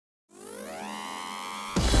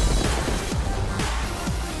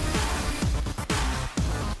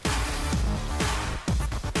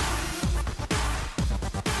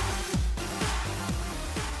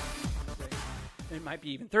might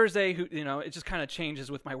be even Thursday. You know, it just kind of changes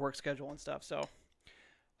with my work schedule and stuff. So.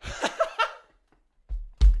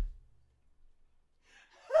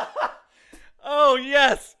 Oh,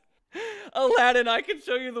 yes. Aladdin, I can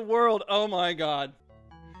show you the world. Oh, my God.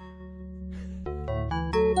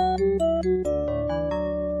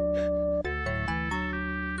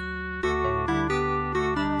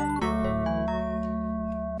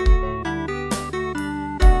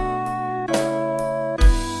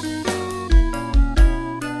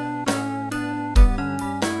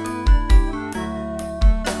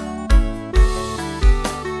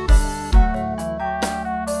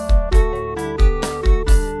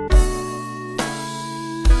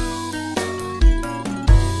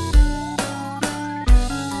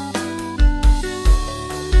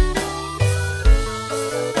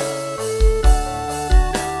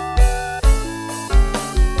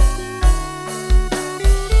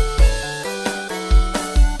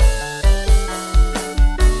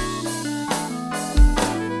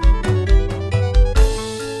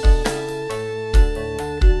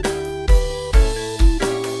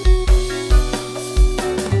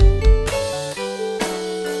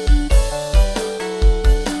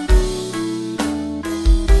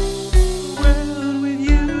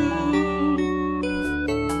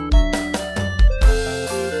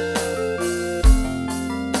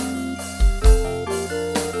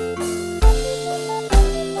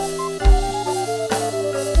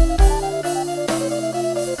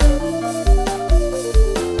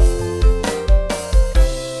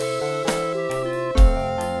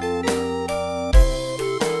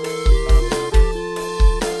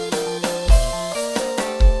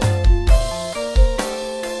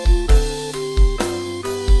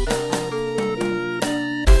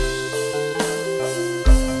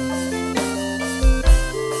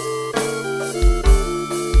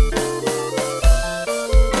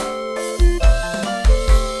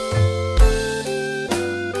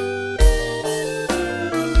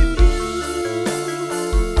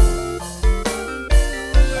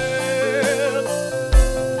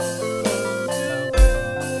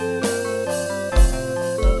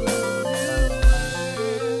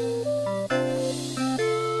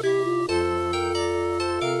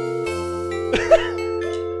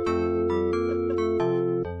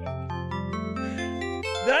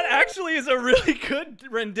 That actually is a really good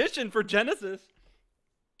rendition for Genesis.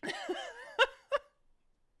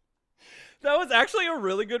 That was actually a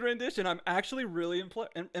really good rendition. I'm actually really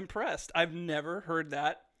impressed. I've never heard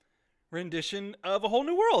that rendition of A Whole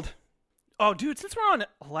New World. Oh, dude, since we're on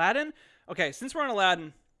Aladdin. Okay, since we're on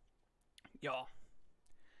Aladdin, y'all,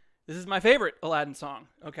 this is my favorite Aladdin song,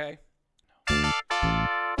 okay? This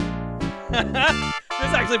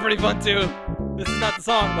is actually pretty fun, too. This is not the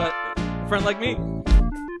song, but A Friend Like Me.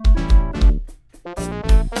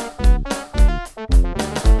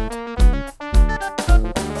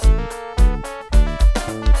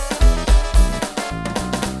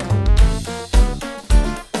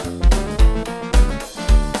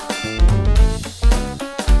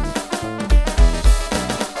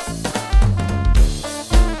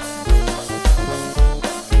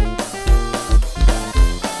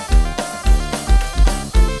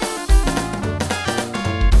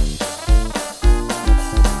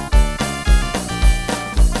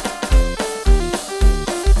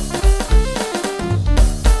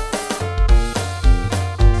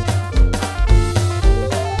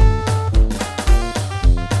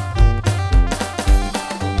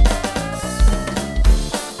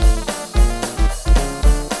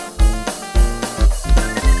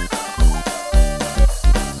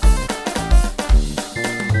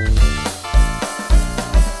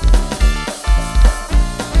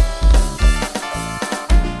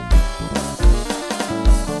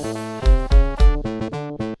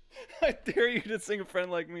 To sing A Friend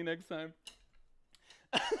Like Me next time.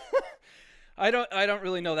 I don't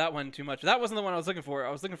really know that one too much. That wasn't the one I was looking for. I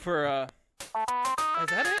was looking for is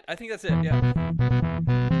that it? I think that's it. Yeah.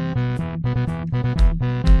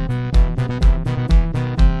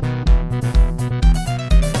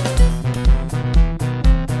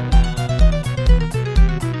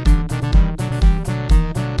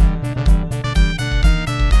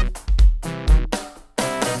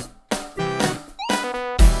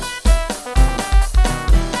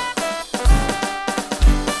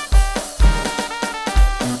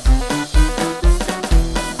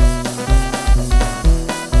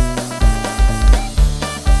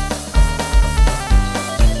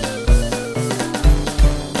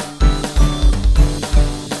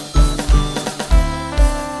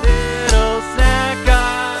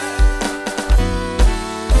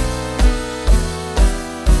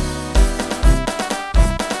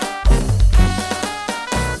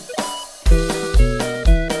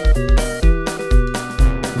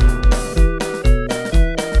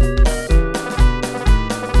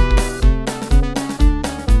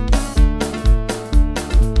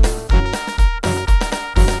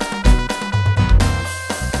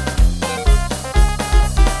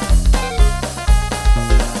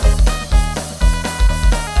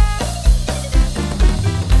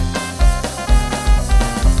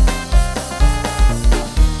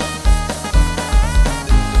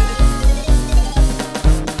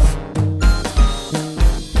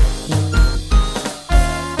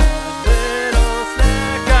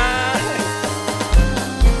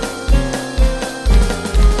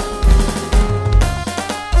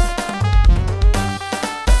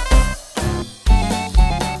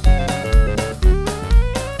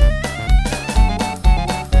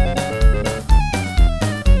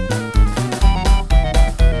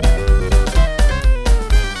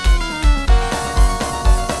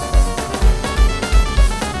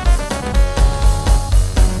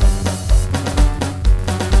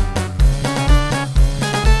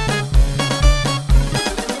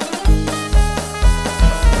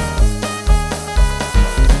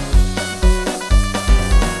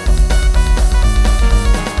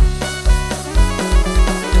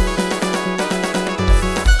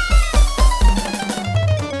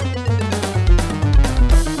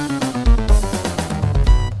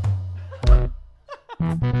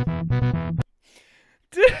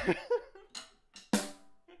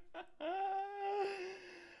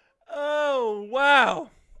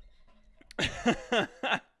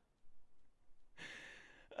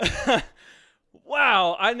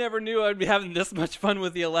 never knew I'd be having this much fun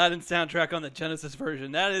with the Aladdin soundtrack on the Genesis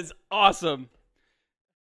version. That is awesome.